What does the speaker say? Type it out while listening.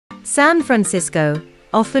San Francisco,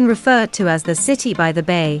 often referred to as the City by the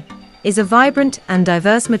Bay, is a vibrant and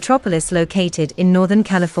diverse metropolis located in Northern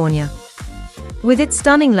California. With its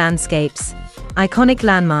stunning landscapes, iconic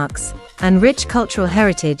landmarks, and rich cultural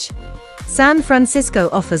heritage, San Francisco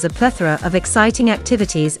offers a plethora of exciting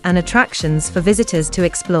activities and attractions for visitors to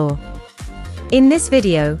explore. In this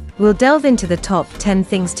video, we'll delve into the top 10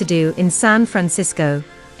 things to do in San Francisco,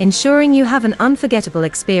 ensuring you have an unforgettable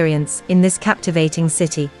experience in this captivating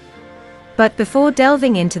city. But before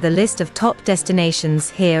delving into the list of top destinations,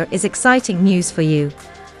 here is exciting news for you.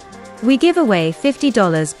 We give away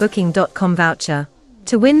 $50 Booking.com voucher.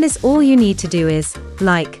 To win this, all you need to do is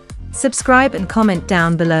like, subscribe and comment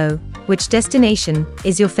down below which destination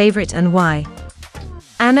is your favorite and why.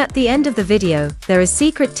 And at the end of the video, there is a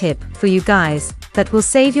secret tip for you guys that will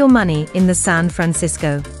save your money in the San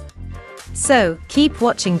Francisco. So, keep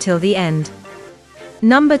watching till the end.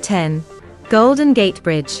 Number 10. Golden Gate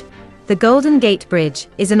Bridge. The Golden Gate Bridge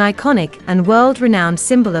is an iconic and world-renowned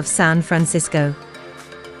symbol of San Francisco.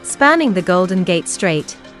 Spanning the Golden Gate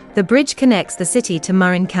Strait, the bridge connects the city to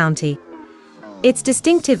Marin County. Its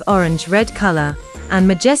distinctive orange-red color and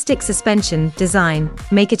majestic suspension design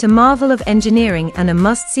make it a marvel of engineering and a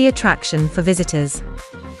must-see attraction for visitors.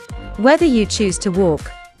 Whether you choose to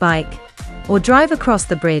walk, bike, or drive across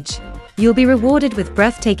the bridge, you'll be rewarded with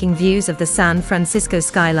breathtaking views of the San Francisco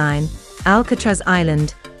skyline, Alcatraz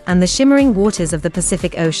Island, and the shimmering waters of the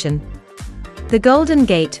Pacific Ocean. The Golden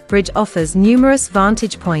Gate Bridge offers numerous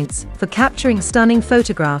vantage points for capturing stunning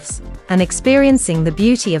photographs and experiencing the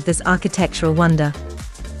beauty of this architectural wonder.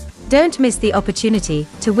 Don't miss the opportunity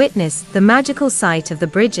to witness the magical sight of the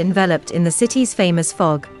bridge enveloped in the city's famous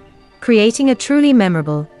fog, creating a truly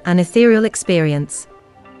memorable and ethereal experience.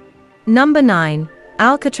 Number 9.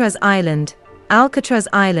 Alcatraz Island. Alcatraz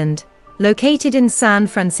Island, located in San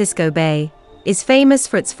Francisco Bay, is famous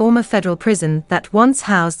for its former federal prison that once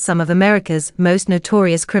housed some of America's most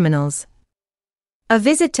notorious criminals. A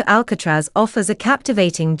visit to Alcatraz offers a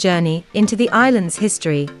captivating journey into the island's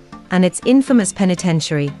history and its infamous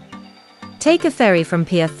penitentiary. Take a ferry from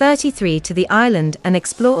Pier 33 to the island and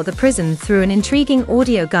explore the prison through an intriguing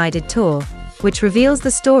audio-guided tour, which reveals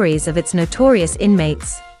the stories of its notorious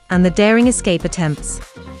inmates and the daring escape attempts.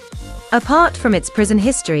 Apart from its prison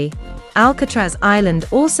history, Alcatraz Island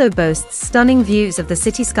also boasts stunning views of the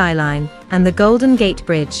city skyline and the Golden Gate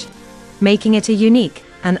Bridge, making it a unique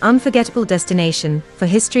and unforgettable destination for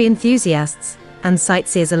history enthusiasts and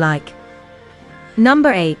sightseers alike.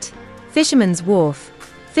 Number 8. Fisherman's Wharf.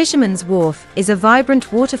 Fisherman's Wharf is a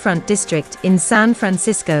vibrant waterfront district in San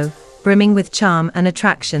Francisco, brimming with charm and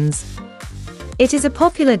attractions. It is a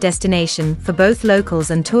popular destination for both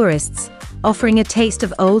locals and tourists, offering a taste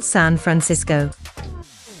of old San Francisco.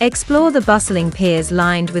 Explore the bustling piers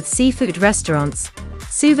lined with seafood restaurants,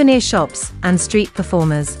 souvenir shops, and street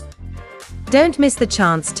performers. Don't miss the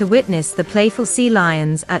chance to witness the playful sea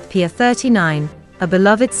lions at Pier 39, a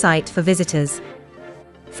beloved sight for visitors.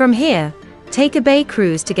 From here, take a bay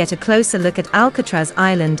cruise to get a closer look at Alcatraz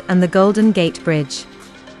Island and the Golden Gate Bridge.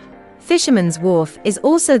 Fisherman's Wharf is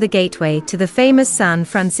also the gateway to the famous San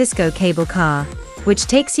Francisco cable car, which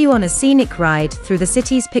takes you on a scenic ride through the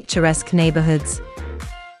city's picturesque neighborhoods.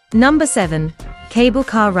 Number 7. Cable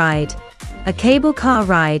Car Ride. A cable car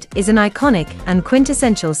ride is an iconic and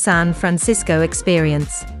quintessential San Francisco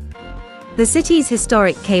experience. The city's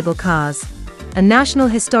historic cable cars, a National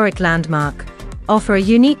Historic Landmark, offer a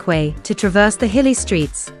unique way to traverse the hilly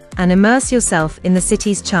streets and immerse yourself in the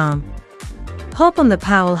city's charm. Hop on the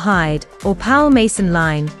Powell Hyde or Powell Mason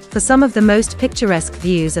line for some of the most picturesque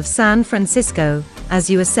views of San Francisco as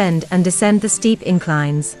you ascend and descend the steep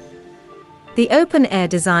inclines. The open-air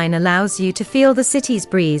design allows you to feel the city's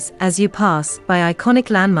breeze as you pass by iconic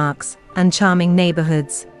landmarks and charming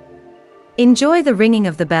neighborhoods. Enjoy the ringing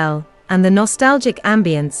of the bell and the nostalgic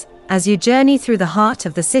ambience as you journey through the heart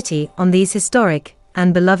of the city on these historic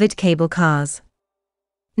and beloved cable cars.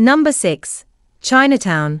 Number 6.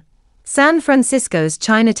 Chinatown. San Francisco's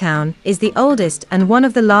Chinatown is the oldest and one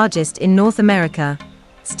of the largest in North America,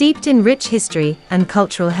 steeped in rich history and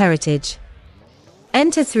cultural heritage.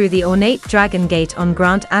 Enter through the ornate Dragon Gate on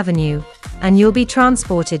Grant Avenue, and you'll be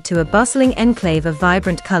transported to a bustling enclave of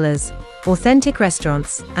vibrant colors, authentic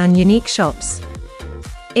restaurants, and unique shops.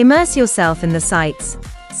 Immerse yourself in the sights,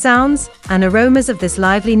 sounds, and aromas of this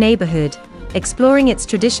lively neighborhood, exploring its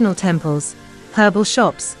traditional temples, herbal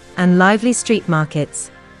shops, and lively street markets.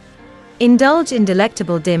 Indulge in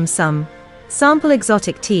delectable dim sum, sample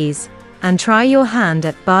exotic teas, and try your hand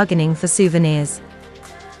at bargaining for souvenirs.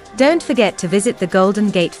 Don't forget to visit the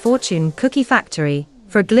Golden Gate Fortune Cookie Factory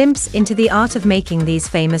for a glimpse into the art of making these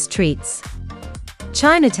famous treats.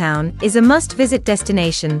 Chinatown is a must-visit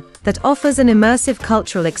destination that offers an immersive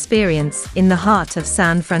cultural experience in the heart of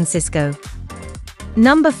San Francisco.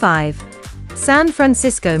 Number 5. San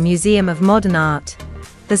Francisco Museum of Modern Art.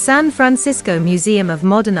 The San Francisco Museum of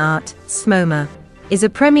Modern Art, SMOMA, is a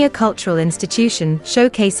premier cultural institution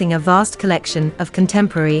showcasing a vast collection of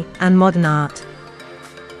contemporary and modern art.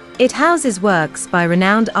 It houses works by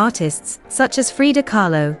renowned artists such as Frida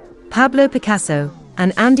Kahlo, Pablo Picasso,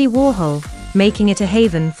 and Andy Warhol, making it a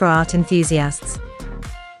haven for art enthusiasts.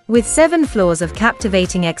 With 7 floors of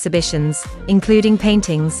captivating exhibitions, including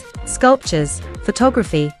paintings, sculptures,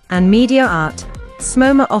 photography, and media art,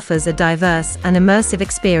 SMOMA offers a diverse and immersive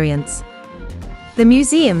experience. The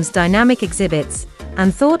museum's dynamic exhibits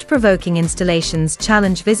and thought-provoking installations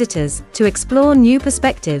challenge visitors to explore new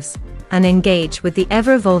perspectives and engage with the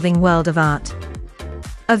ever-evolving world of art.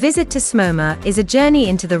 A visit to SMOMA is a journey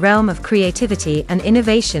into the realm of creativity and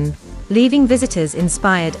innovation, leaving visitors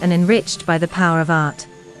inspired and enriched by the power of art.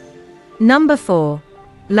 Number 4.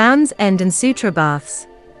 Land's End and Sutra Baths.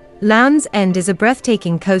 Land's End is a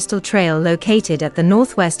breathtaking coastal trail located at the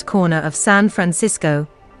northwest corner of San Francisco,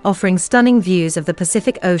 offering stunning views of the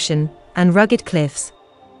Pacific Ocean and rugged cliffs.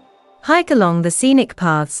 Hike along the scenic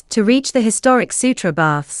paths to reach the historic Sutra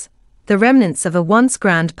Baths, the remnants of a once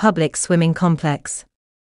grand public swimming complex.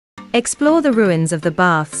 Explore the ruins of the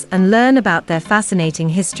baths and learn about their fascinating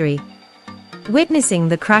history. Witnessing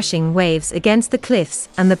the crashing waves against the cliffs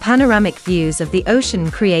and the panoramic views of the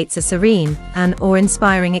ocean creates a serene and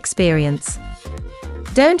awe-inspiring experience.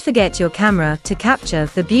 Don't forget your camera to capture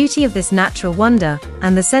the beauty of this natural wonder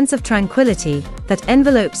and the sense of tranquility that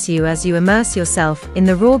envelopes you as you immerse yourself in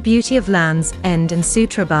the raw beauty of Land's End and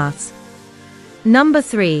Sutra Baths. Number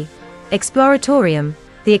 3. Exploratorium.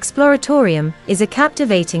 The Exploratorium is a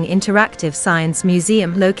captivating interactive science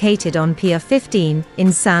museum located on Pier 15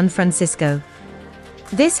 in San Francisco.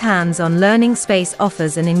 This hands-on learning space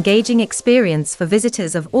offers an engaging experience for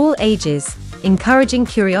visitors of all ages, encouraging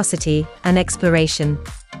curiosity and exploration.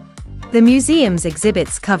 The museum's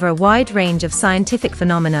exhibits cover a wide range of scientific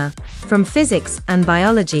phenomena, from physics and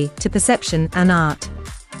biology to perception and art.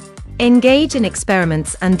 Engage in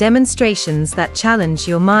experiments and demonstrations that challenge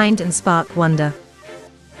your mind and spark wonder.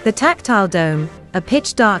 The Tactile Dome, a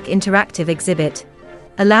pitch-dark interactive exhibit,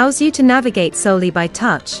 allows you to navigate solely by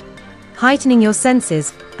touch, heightening your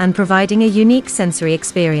senses and providing a unique sensory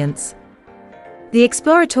experience. The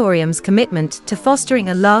Exploratorium's commitment to fostering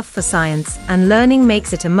a love for science and learning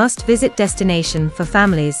makes it a must-visit destination for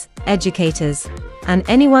families, educators, and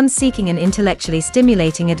anyone seeking an intellectually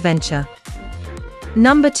stimulating adventure.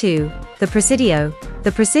 Number 2. The Presidio.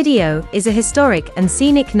 The Presidio is a historic and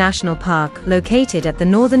scenic national park located at the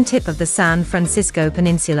northern tip of the San Francisco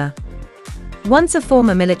Peninsula. Once a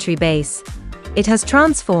former military base, it has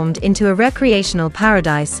transformed into a recreational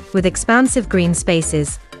paradise with expansive green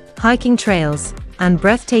spaces, hiking trails, and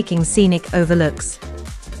breathtaking scenic overlooks.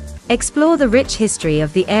 Explore the rich history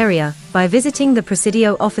of the area by visiting the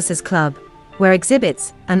Presidio Officers Club, where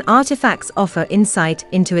exhibits and artifacts offer insight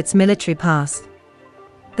into its military past.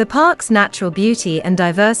 The park's natural beauty and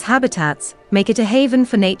diverse habitats make it a haven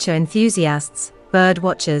for nature enthusiasts, bird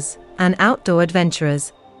watchers, and outdoor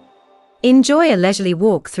adventurers. Enjoy a leisurely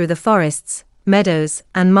walk through the forests, meadows,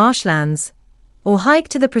 and marshlands, or hike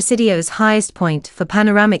to the Presidio's highest point for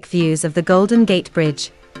panoramic views of the Golden Gate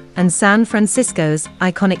Bridge and San Francisco's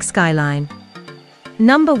iconic skyline.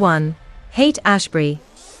 Number 1. Haight-Ashbury.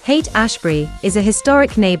 Haight-Ashbury is a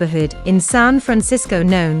historic neighborhood in San Francisco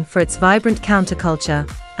known for its vibrant counterculture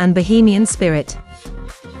and bohemian spirit.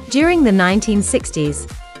 During the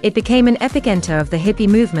 1960s, it became an epicenter of the hippie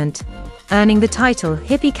movement, earning the title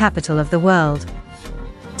Hippie Capital of the World.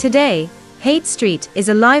 Today, Haight Street is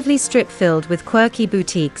a lively strip filled with quirky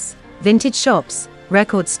boutiques, vintage shops,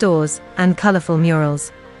 record stores, and colorful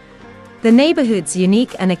murals. The neighborhood's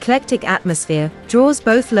unique and eclectic atmosphere draws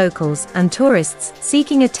both locals and tourists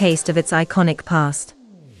seeking a taste of its iconic past.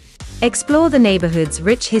 Explore the neighborhood's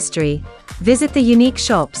rich history, visit the unique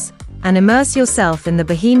shops, and immerse yourself in the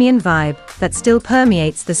bohemian vibe that still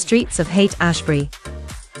permeates the streets of Haight-Ashbury.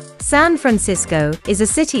 San Francisco is a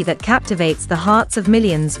city that captivates the hearts of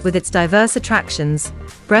millions with its diverse attractions,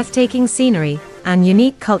 breathtaking scenery, and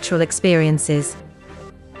unique cultural experiences.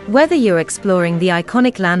 Whether you're exploring the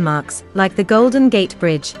iconic landmarks like the Golden Gate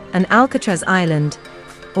Bridge and Alcatraz Island,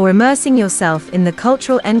 or immersing yourself in the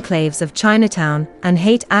cultural enclaves of Chinatown and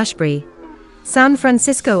Haight-Ashbury, San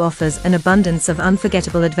Francisco offers an abundance of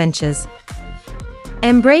unforgettable adventures.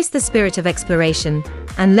 Embrace the spirit of exploration,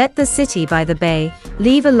 and let the city by the bay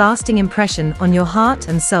leave a lasting impression on your heart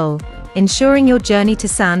and soul, ensuring your journey to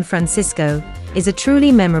San Francisco is a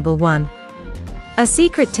truly memorable one. A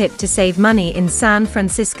secret tip to save money in San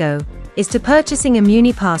Francisco is to purchasing a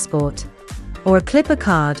Muni passport or a Clipper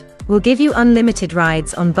card will give you unlimited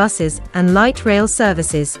rides on buses and light rail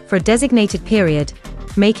services for a designated period,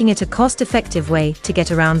 making it a cost-effective way to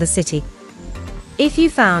get around the city. If you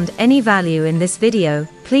found any value in this video,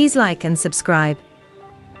 please like and subscribe.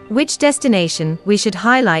 Which destination we should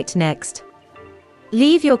highlight next?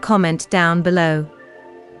 Leave your comment down below.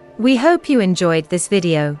 We hope you enjoyed this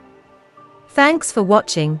video. Thanks for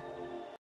watching.